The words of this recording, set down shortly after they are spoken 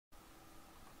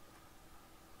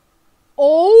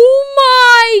Oh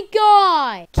my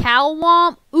god!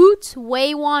 Calwomp, Oots,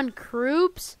 Waywan,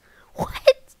 Kroops?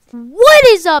 What? What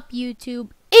is up, YouTube?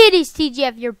 It is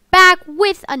TGF. You're back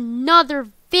with another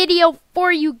video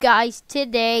for you guys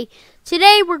today.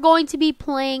 Today we're going to be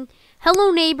playing Hello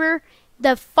Neighbor,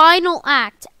 the final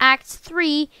act, Act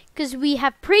 3, because we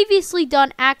have previously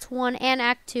done Act 1 and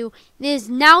Act 2. It is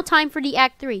now time for the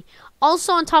Act 3.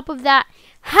 Also on top of that,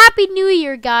 Happy New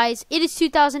Year, guys. It is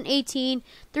 2018,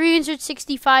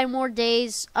 365 more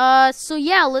days. So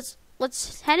yeah,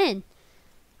 let's head in.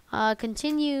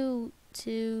 Continue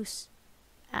to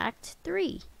Act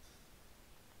 3.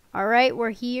 Alright,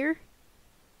 we're here.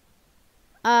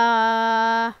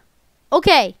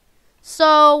 Okay.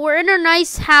 So, we're in our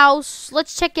nice house.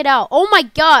 Let's check it out. Oh my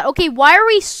god. Okay, why are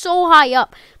we so high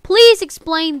up? Please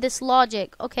explain this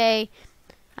logic. Okay.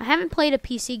 I haven't played a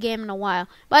PC game in a while.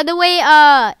 By the way,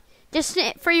 just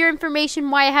for your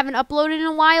information, why I haven't uploaded in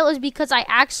a while is because I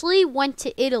actually went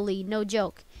to Italy. No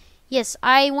joke. Yes,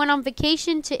 I went on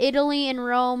vacation to Italy and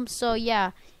Rome. So,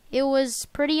 yeah. It was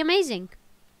pretty amazing.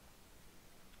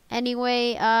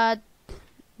 Anyway, how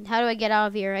do I get out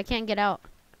of here? I can't get out.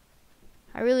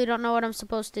 I really don't know what I'm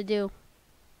supposed to do.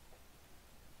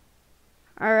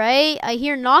 Alright, I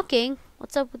hear knocking.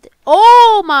 What's up with it?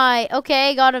 Oh my!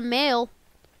 Okay, got a mail.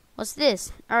 What's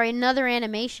this? Alright, another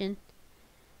animation.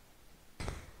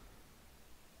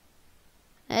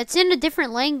 It's in a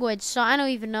different language, so I don't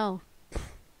even know. A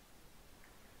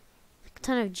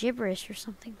ton of gibberish or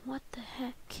something. What the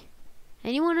heck?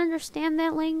 Anyone understand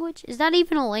that language? Is that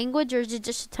even a language, or is it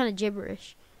just a ton of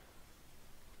gibberish?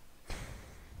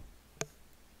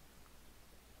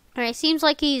 Alright, seems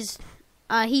like he's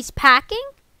packing.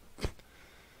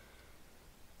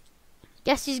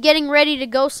 Guess he's getting ready to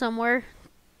go somewhere.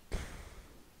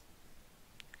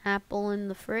 Apple in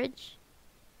the fridge.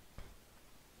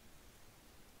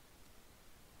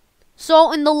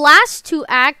 So in the last two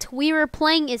acts, we were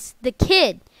playing as the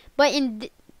kid, but in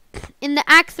the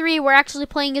Act 3, we're actually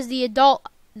playing as the adult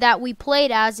that we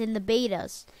played as in the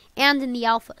betas and in the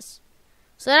alphas.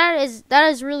 So that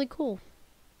is really cool.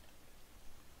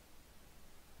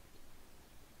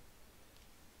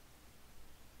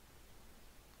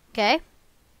 Okay.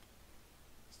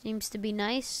 Seems to be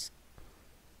nice.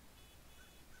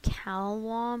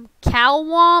 Calwomp,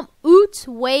 Oots,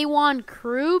 Waywan,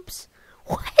 Kroops?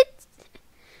 What?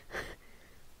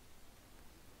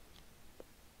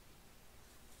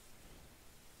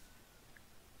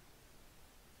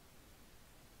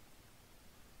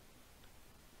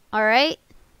 Alright.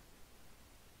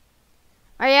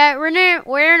 Alright,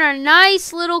 we're in a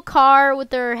nice little car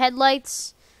with our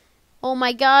headlights. Oh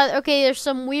my god. Okay, there's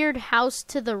some weird house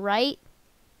to the right.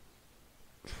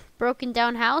 Broken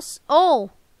down house.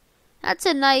 Oh, that's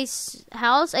a nice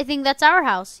house. I think that's our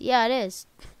house. Yeah, it is.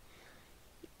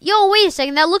 Yo, wait a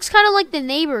second. That looks kind of like the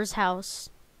neighbor's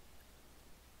house.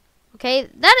 Okay,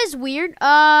 that is weird.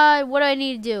 What do I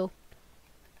need to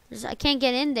do? I can't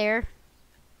get in there.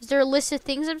 Is there a list of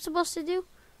things I'm supposed to do?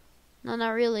 No, not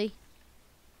really.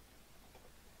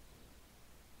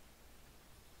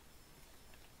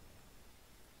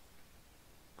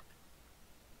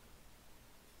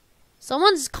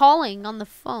 Someone's calling on the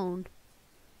phone.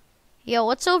 Yo,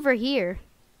 what's over here?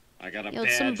 I got a Yo,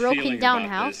 bad some broken down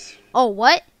house. this. Oh,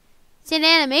 what? It's an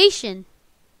animation.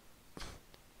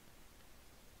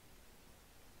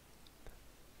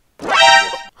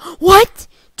 What?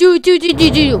 Dude.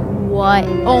 What?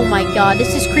 Oh my god,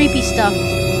 this is creepy stuff.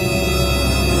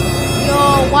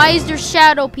 Yo, why is there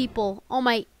shadow people? Oh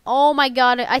my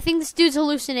god, I think this dude's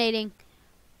hallucinating.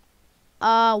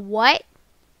 What?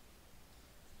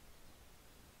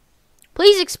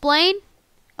 Please explain.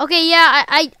 Okay, yeah,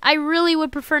 I really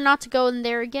would prefer not to go in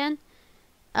there again.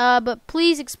 But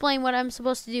please explain what I'm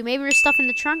supposed to do. Maybe there's stuff in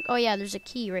the trunk? Oh yeah, there's a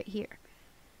key right here.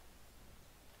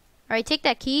 Alright, take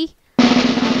that key.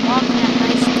 Unlock that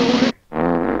nice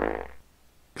door.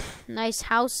 Nice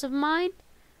house of mine.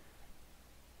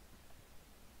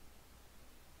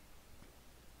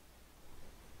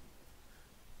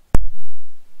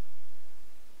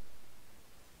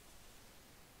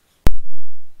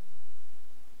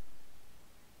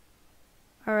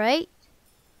 Alright.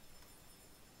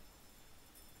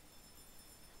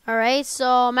 Alright, so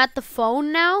I'm at the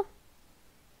phone now.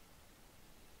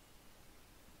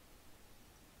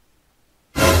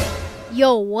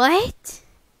 Yo, what?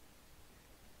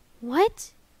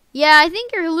 What? Yeah, I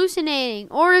think you're hallucinating.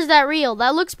 Or is that real?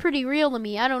 That looks pretty real to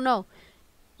me. I don't know.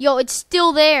 Yo, it's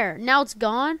still there. Now it's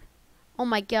gone? Oh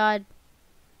my god.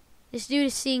 This dude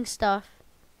is seeing stuff.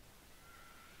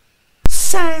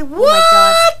 Say what? Oh my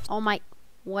god. Oh my...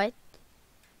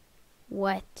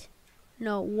 What?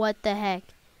 No, what the heck?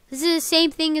 This is the same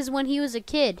thing as when he was a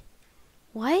kid.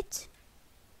 What?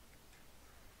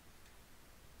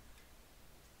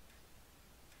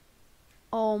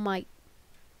 Oh my.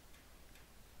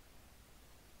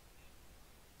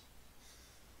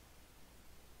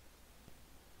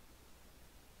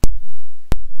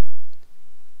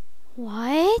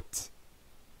 What?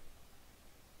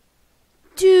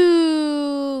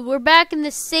 Dude, we're back in the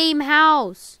same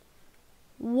house.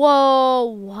 Whoa,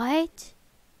 what?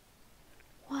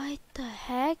 What the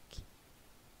heck?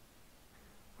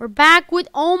 We're back with,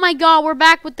 oh my god, we're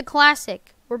back with the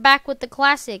classic. We're back with the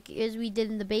classic as we did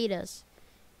in the betas.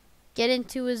 Get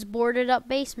into his boarded up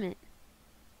basement.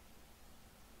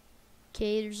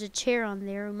 Okay, there's a chair on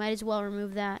there. We might as well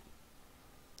remove that.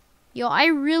 Yo, I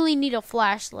really need a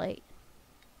flashlight.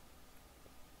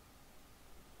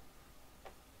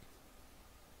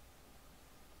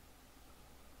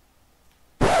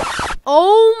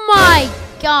 Oh my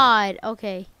god.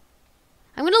 Okay.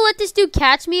 I'm gonna let this dude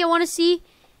catch me. I want to see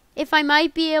if I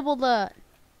might be able to...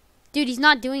 Dude, he's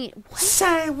not doing it. What?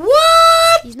 Say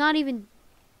what? He's not even...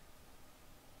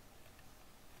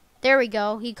 There we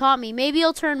go. He caught me. Maybe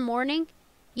he'll turn morning.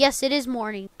 Yes, it is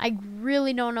morning. I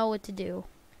really don't know what to do.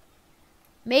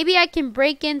 Maybe I can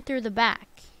break in through the back.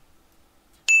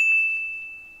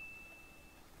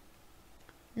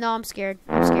 No, I'm scared.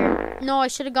 I'm scared. No, I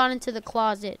should have gone into the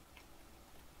closet.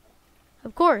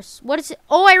 Of course. What is it?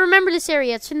 Oh, I remember this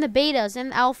area. It's in the betas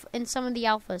and alpha and some of the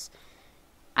alphas.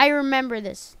 I remember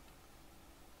this.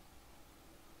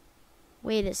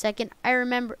 Wait a second. I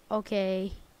remember.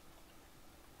 Okay.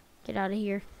 Get out of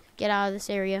here. Get out of this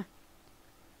area.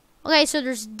 Okay, so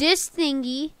there's this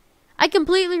thingy. I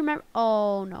completely remember.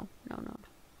 Oh, no.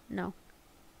 No.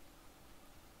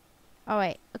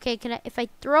 Alright. Okay, can I... If I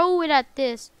throw it at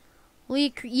this...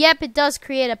 Yep, it does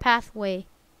create a pathway.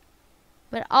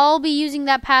 But I'll be using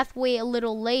that pathway a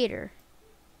little later.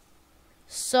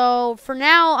 So, for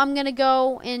now, I'm going to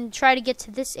go and try to get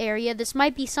to this area. This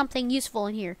might be something useful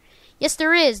in here. Yes,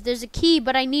 there is. There's a key,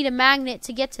 but I need a magnet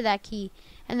to get to that key.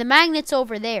 And the magnet's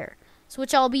over there. So,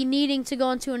 which I'll be needing to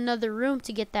go into another room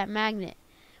to get that magnet.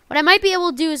 What I might be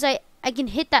able to do is I can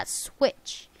hit that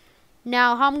switch.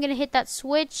 Now, how I'm going to hit that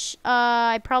switch,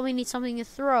 I probably need something to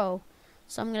throw.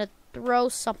 So, I'm going to throw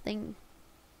something.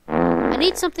 I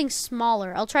need something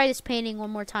smaller. I'll try this painting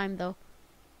one more time, though.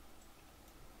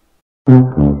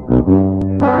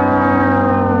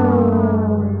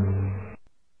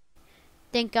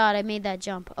 Thank God I made that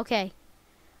jump. Okay.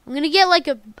 I'm going to get like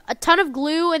a ton of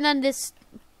glue and then this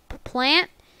plant.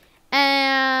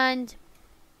 And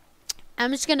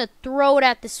I'm just going to throw it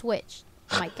at the switch.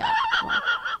 Oh my god. Come on.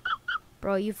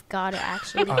 Bro, you've got to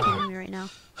actually be kidding me right now.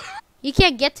 You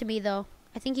can't get to me, though.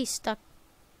 I think he's stuck.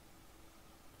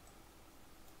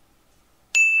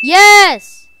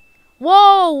 Yes!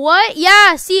 Whoa, what?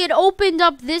 Yeah, see, it opened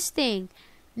up this thing.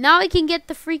 Now I can get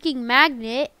the freaking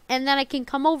magnet, and then I can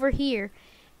come over here,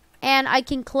 and I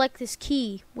can collect this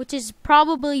key, which is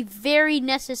probably very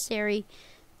necessary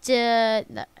to...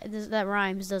 That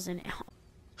rhymes, doesn't it?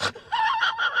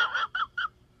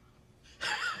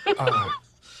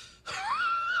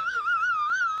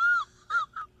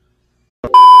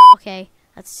 Okay,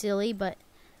 that's silly, but...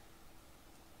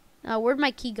 where'd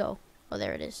my key go? Oh,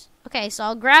 there it is. Okay, so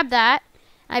I'll grab that.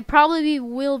 I probably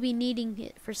will be needing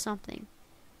it for something.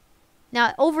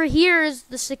 Now, over here is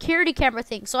the security camera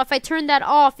thing. So if I turn that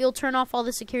off, it'll turn off all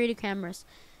the security cameras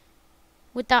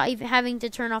without even having to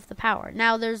turn off the power.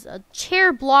 Now, there's a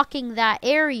chair blocking that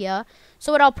area.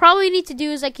 So what I'll probably need to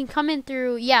do is I can come in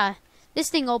through, yeah, this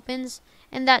thing opens.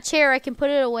 And that chair, I can put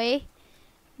it away.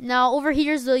 Now, over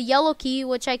here's the yellow key,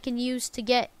 which I can use to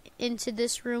get into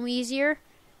this room easier.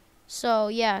 So,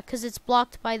 yeah, because it's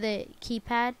blocked by the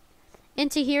keypad.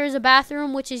 Into here is a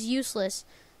bathroom, which is useless.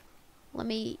 Let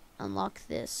me unlock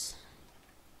this.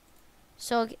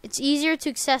 So, it's easier to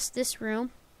access this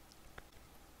room.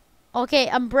 Okay,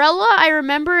 umbrella, I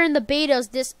remember in the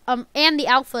betas, this and the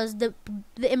alphas,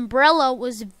 the umbrella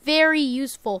was very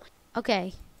useful.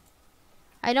 Okay.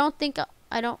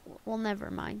 Well, never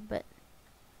mind, but...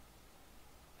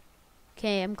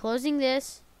 Okay, I'm closing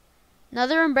this.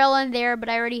 Another umbrella in there, but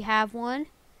I already have one.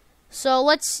 So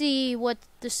let's see what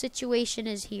the situation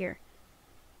is here.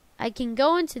 I can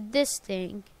go into this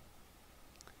thing.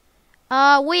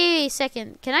 Wait a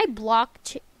second. Can I block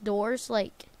doors?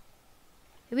 Like,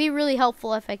 it'd be really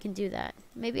helpful if I can do that.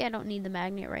 Maybe I don't need the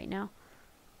magnet right now.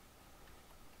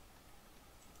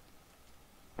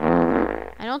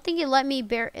 I don't think it lets me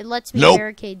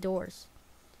barricade doors.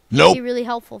 Nope. It'd be really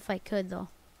helpful if I could, though.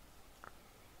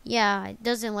 Yeah, it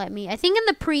doesn't let me. I think in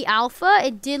the pre-alpha,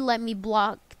 it did let me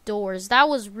block doors. That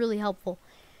was really helpful.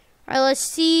 All right, let's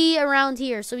see around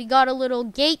here. So we got a little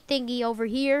gate thingy over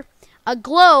here. A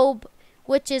globe,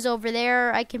 which is over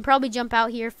there. I can probably jump out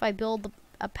here if I build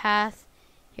a path.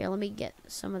 Here, let me get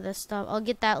some of this stuff. I'll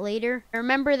get that later.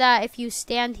 Remember that if you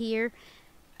stand here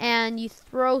and you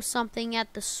throw something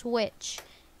at the switch,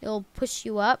 it'll push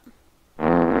you up.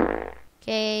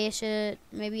 Okay,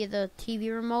 maybe the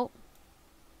TV remote?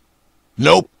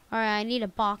 Nope. Alright, I need a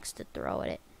box to throw at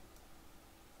it.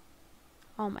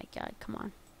 Oh my god, come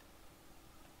on.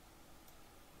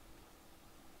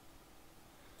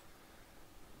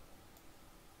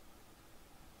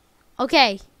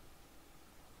 Okay.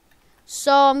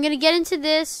 So, I'm gonna get into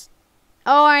this.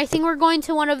 Oh, I think we're going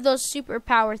to one of those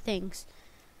superpower things.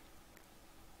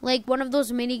 Like one of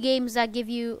those mini games that give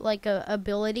you like a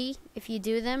ability if you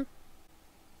do them.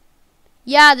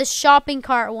 Yeah, the shopping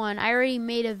cart one. I already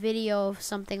made a video of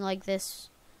something like this.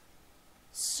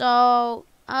 So,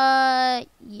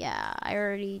 yeah, I've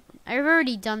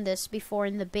already done this before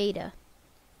in the beta.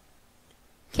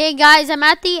 Okay, guys, I'm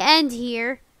at the end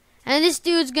here. And this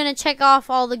dude's gonna check off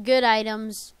all the good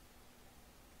items.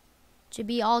 To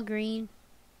be all green.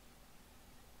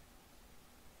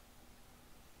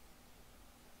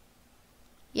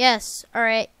 Yes,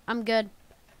 alright, I'm good.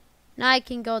 Now I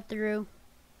can go through.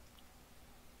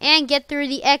 And get through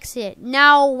the exit.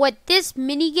 Now, what this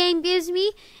mini game gives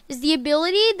me is the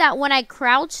ability that when I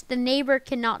crouch, the neighbor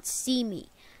cannot see me.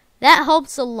 That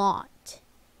helps a lot.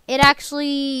 It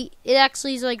actually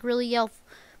is like really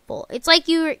helpful. It's like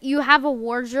you have a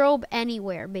wardrobe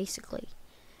anywhere, basically.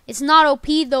 It's not OP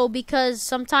though, because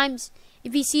sometimes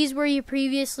if he sees where you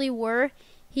previously were,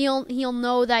 he'll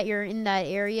know that you're in that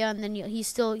area, and then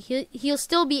he'll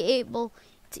still be able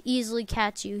to easily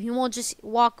catch you. He won't just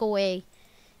walk away.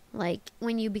 Like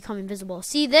when you become invisible.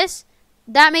 See this?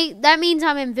 That means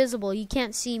I'm invisible. You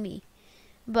can't see me.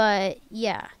 But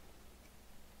yeah.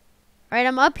 Alright,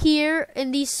 I'm up here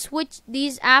and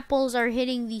these apples are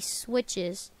hitting these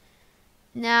switches.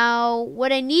 Now,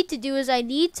 what I need to do is I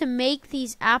need to make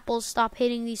these apples stop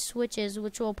hitting these switches,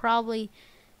 which will probably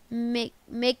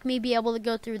make me be able to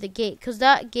go through the gate, cuz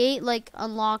that gate like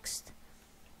unlocks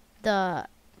the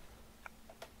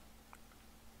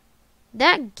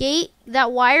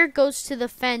that wire goes to the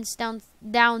fence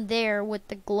down there with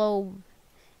the globe.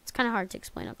 It's kind of hard to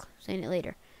explain. I'll explain it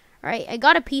later. Alright, I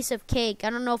got a piece of cake. I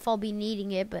don't know if I'll be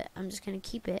needing it, but I'm just going to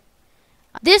keep it.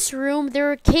 This room,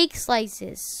 there are cake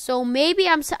slices. So maybe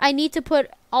I need to put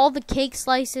all the cake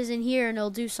slices in here and it'll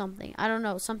do something. I don't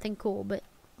know, something cool, but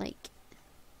like,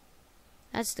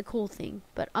 that's the cool thing.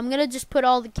 But I'm going to just put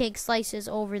all the cake slices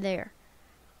over there.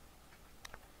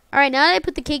 Alright, now that I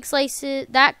put the cake slices,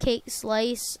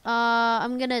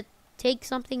 I'm gonna take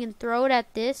something and throw it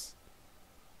at this.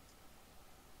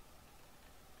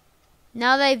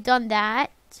 Now that I've done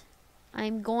that,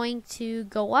 I'm going to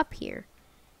go up here.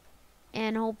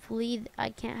 And hopefully I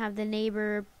can't have the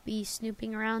neighbor be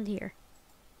snooping around here.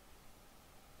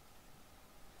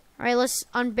 Alright, let's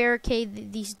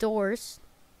unbarricade these doors.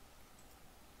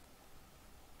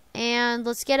 And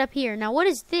let's get up here. Now what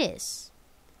is this?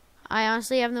 I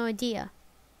honestly have no idea.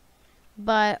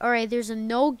 But, alright, there's a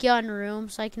no gun room,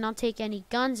 so I cannot take any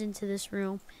guns into this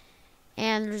room.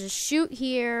 And there's a chute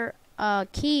here, a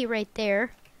key right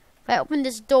there. If I open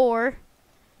this door,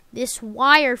 this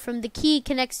wire from the key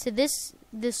connects to this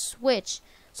switch.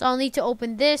 So I'll need to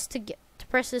open this to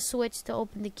press the switch to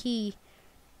open the key.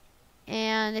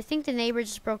 And I think the neighbor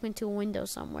just broke into a window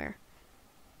somewhere.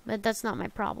 But that's not my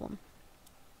problem.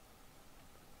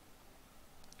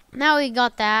 Now we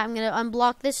got that. I'm gonna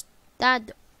unblock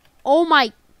that. Oh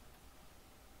my.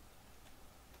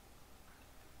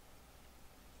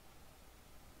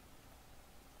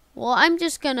 Well, I'm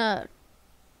just gonna.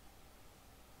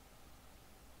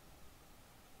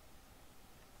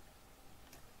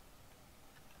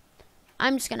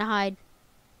 Hide.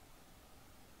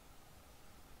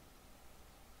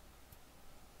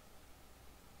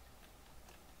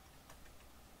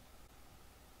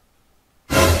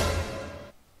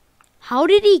 How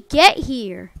did he get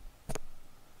here?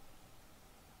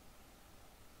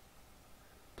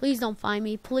 Please don't find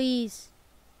me, please.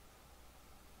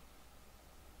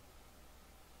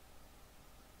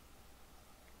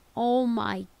 Oh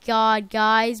my god,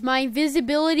 guys. My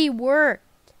invisibility worked.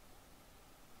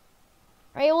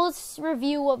 Alright, well, let's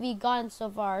review what we've gotten so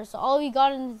far. So all we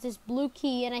got is this blue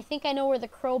key, and I think I know where the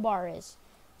crowbar is.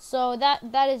 So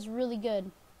that is really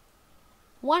good.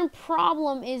 One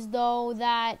problem is, though,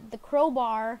 that the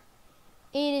crowbar,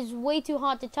 it is way too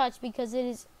hot to touch because it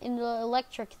is in the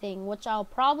electric thing, which I'll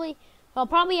probably What I'll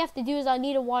probably have to do is I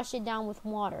need to wash it down with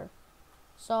water.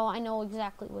 So I know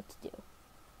exactly what to do.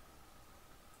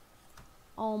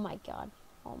 Oh my god.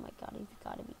 Oh my god, you've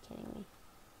got to be kidding me.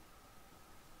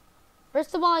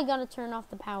 First of all, I gotta turn off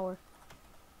the power.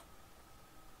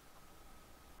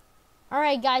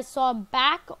 Alright guys, so I'm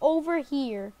back over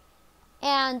here.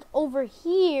 And over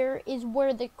here is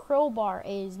where the crowbar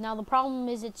is. Now the problem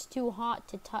is it's too hot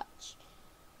to touch.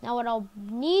 Now what I'll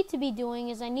need to be doing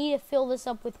is I need to fill this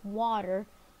up with water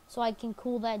so I can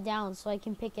cool that down so I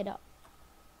can pick it up.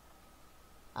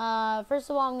 First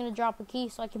of all, I'm going to drop a key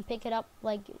so I can pick it up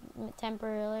like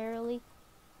temporarily.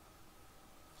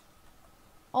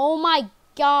 Oh my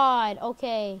god.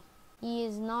 Okay. He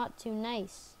is not too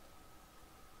nice.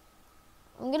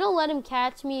 I'm going to let him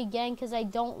catch me again because I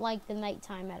don't like the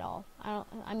nighttime at all.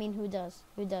 I mean, who does?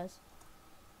 Who does?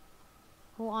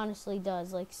 Who honestly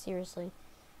does? Like, seriously.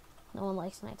 No one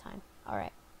likes nighttime.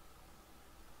 Alright.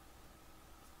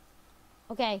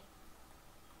 Okay.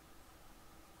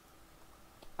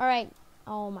 Alright.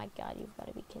 Oh my god, you've got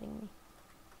to be kidding me.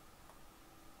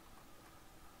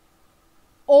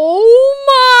 Oh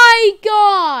my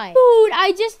god! Dude,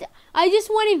 I just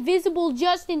went invisible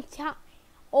just in time.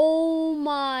 Oh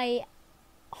my.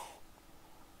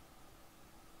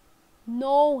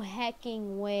 No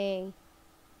hecking way.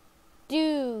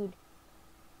 Dude.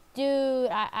 Dude,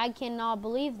 I cannot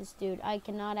believe this, dude. I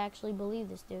cannot actually believe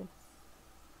this, dude.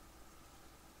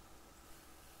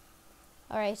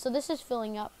 Alright, so this is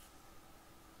filling up.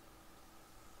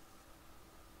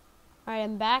 Alright,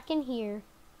 I'm back in here.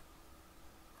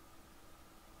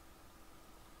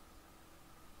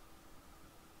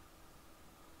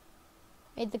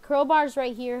 Right, the crowbar's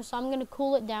right here, so I'm going to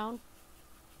cool it down.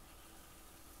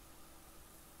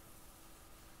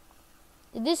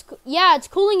 Yeah, it's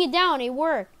cooling it down. It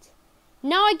worked.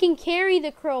 Now I can carry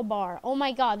the crowbar. Oh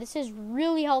my god, this is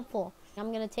really helpful.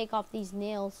 I'm going to take off these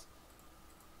nails.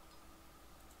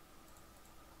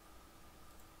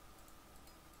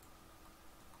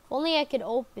 If only I could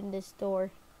open this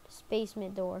door. This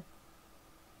basement door.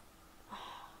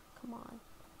 Come on.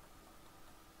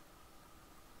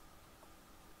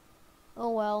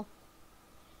 Oh well.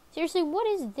 Seriously, what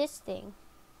is this thing?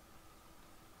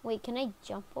 Wait, can I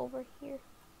jump over here?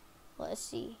 Let's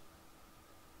see.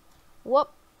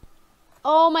 Whoop.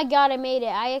 Oh my god, I made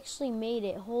it. I actually made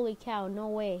it. Holy cow, no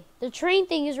way. The train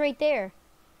thing is right there.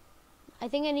 I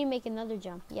think I need to make another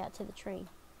jump. Yeah, to the train.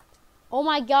 Oh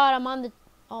my god, I'm on the...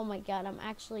 Oh my god, I'm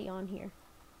actually on here.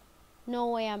 No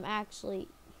way, I'm actually...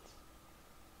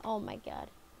 Oh my god,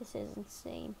 this is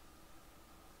insane.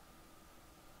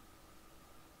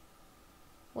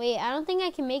 Wait, I don't think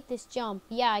I can make this jump.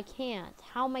 Yeah, I can't.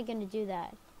 How am I going to do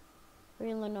that? I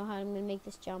really don't know how I'm going to make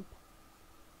this jump.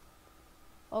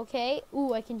 Okay.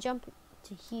 Ooh, I can jump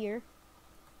to here.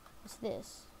 What's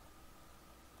this?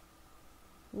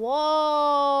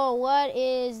 Whoa, what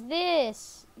is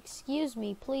this? Excuse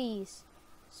me, please.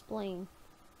 Explain.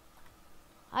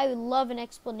 I would love an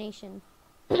explanation.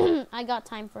 I got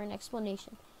time for an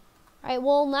explanation. Alright,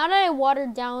 well, now that I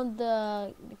watered down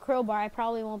the crowbar, I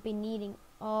probably won't be needing...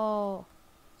 Oh.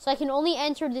 So I can only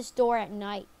enter this door at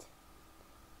night.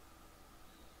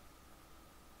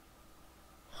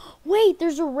 Wait,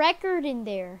 there's a record in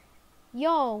there.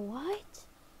 Yo, what?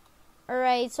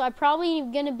 Alright, so I probably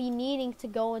am going to be needing to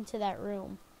go into that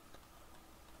room.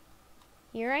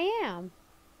 Here I am.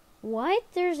 What?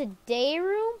 There's a day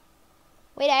room?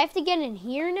 Wait, I have to get in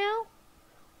here now?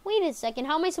 Wait a second.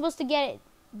 How am I supposed to get it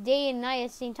day and night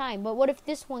at the same time? But what if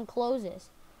this one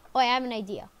closes? Oh, I have an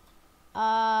idea.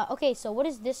 Okay, so what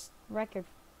is this record?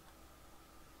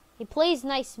 It plays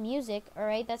nice music.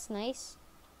 Alright, that's nice.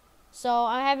 So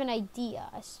I have an idea.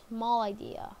 A small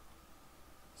idea.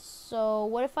 So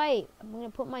what if I'm going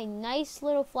to put my nice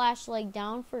little flashlight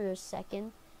down for a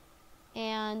second.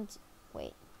 And,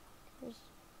 wait. There's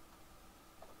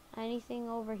anything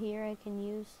over here I can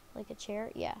use? Like a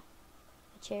chair? Yeah.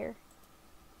 A chair.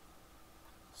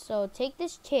 So take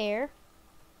this chair.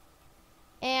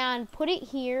 And put it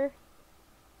here.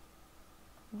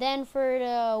 Then for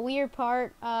the weird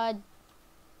part,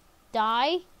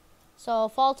 die. So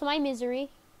fall to my misery.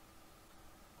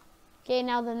 Okay,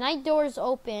 now the night door is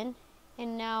open.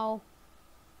 And now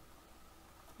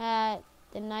the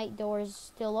night door is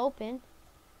still open.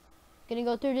 Gonna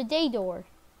go through the day door.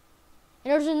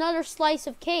 And there's another slice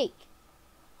of cake.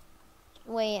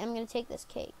 Wait, I'm gonna take this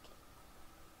cake.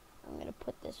 I'm gonna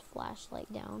put this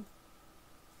flashlight down.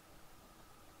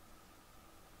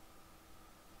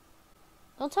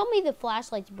 Don't tell me the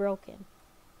flashlight's broken.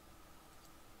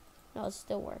 No, it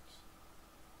still works.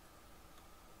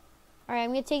 Alright,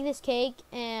 I'm going to take this cake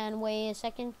and wait a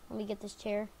second. Let me get this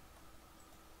chair.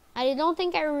 I don't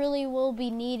think I really will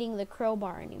be needing the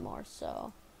crowbar anymore,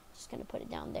 so just gonna put it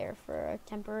down there for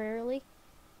temporarily.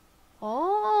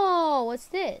 Oh, what's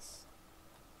this?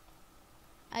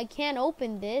 I can't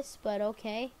open this, but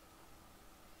okay.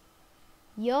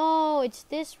 Yo, it's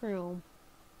this room.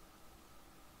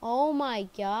 Oh my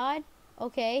god.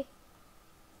 Okay.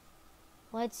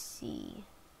 Let's see.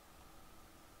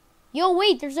 Yo,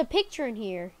 wait, there's a picture in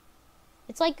here.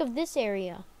 It's like of this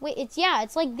area. Wait, it's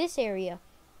like this area.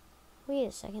 Wait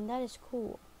a second, that is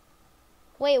cool.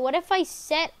 Wait, what if I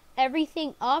set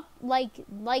everything up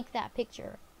like that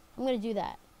picture? I'm gonna do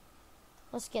that.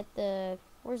 Let's get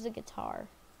where's the guitar?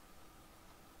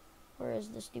 Where is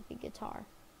the stupid guitar?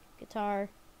 Guitar.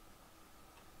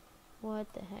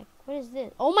 What the heck? What is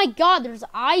this? Oh my god, there's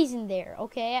eyes in there.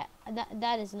 Okay,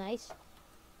 that is nice.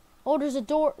 Oh, there's a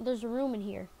door. There's a room in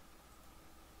here.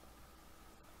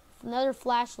 Another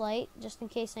flashlight, just in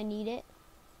case I need it.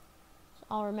 So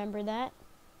I'll remember that.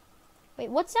 Wait,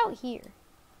 what's out here?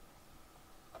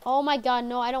 Oh my god,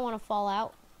 no, I don't want to fall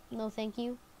out. No, thank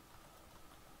you.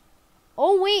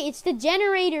 Oh wait, it's the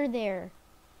generator there.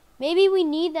 Maybe we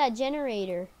need that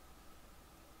generator.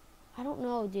 I don't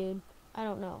know, dude. I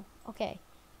don't know. Okay.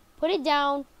 Put it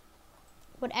down.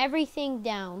 Put everything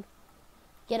down.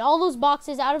 Get all those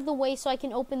boxes out of the way so I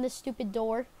can open this stupid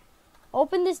door.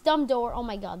 Open this dumb door. Oh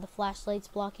my god, the flashlight's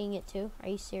blocking it too. Are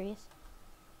you serious?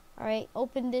 Alright,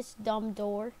 open this dumb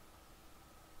door.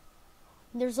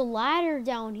 There's a ladder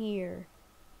down here.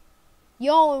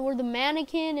 Yo, and we're the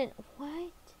mannequin and...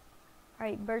 What?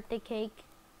 Alright, birthday cake.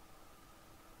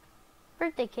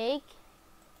 Birthday cake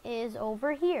is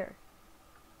over here.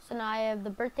 So now I have the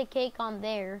birthday cake on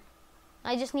there.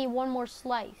 I just need one more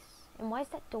slice. And why is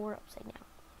that door upside down?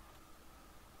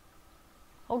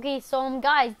 Okay, so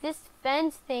guys, this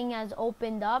fence thing has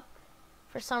opened up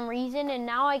for some reason, and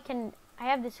now I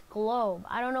have this globe.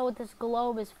 I don't know what this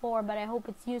globe is for, but I hope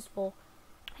it's useful.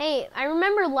 Hey, I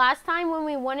remember last time when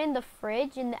we went in the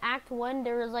fridge in the Act 1,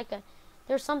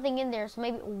 there's something in there. So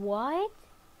maybe, what?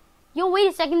 Yo, wait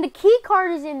a second, the key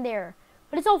card is in there,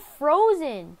 but it's all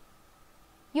frozen.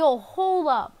 Yo, hold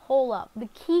up. The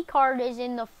key card is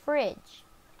in the fridge.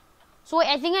 So wait,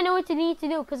 I think I know what to need to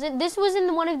do, because this was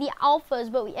in one of the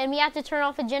alphas, and we had to turn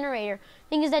off a generator.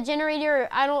 Thing is, that generator,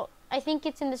 I think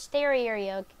it's in the stair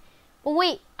area. But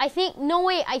wait, I think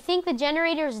the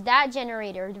generator is that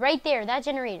generator, right there, that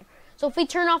generator. So if we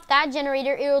turn off that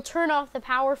generator, it will turn off the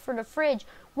power for the fridge,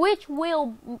 which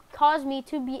will cause me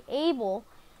to be able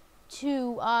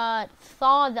to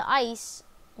thaw the ice,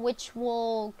 which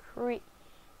will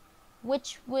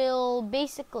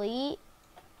basically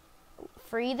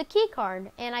free the key card,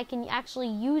 and I can actually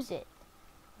use it.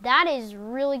 That is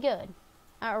really good.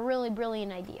 A really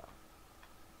brilliant idea.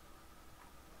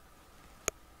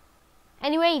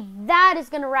 Anyway, that is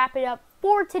going to wrap it up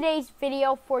for today's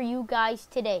video for you guys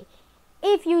today.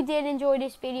 If you did enjoy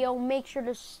this video, make sure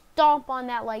to stomp on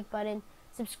that like button.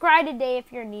 Subscribe today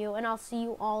if you're new, and I'll see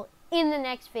you all in the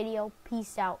next video.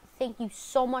 Peace out. Thank you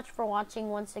so much for watching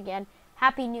once again.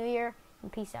 Happy New Year,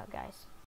 and peace out, guys.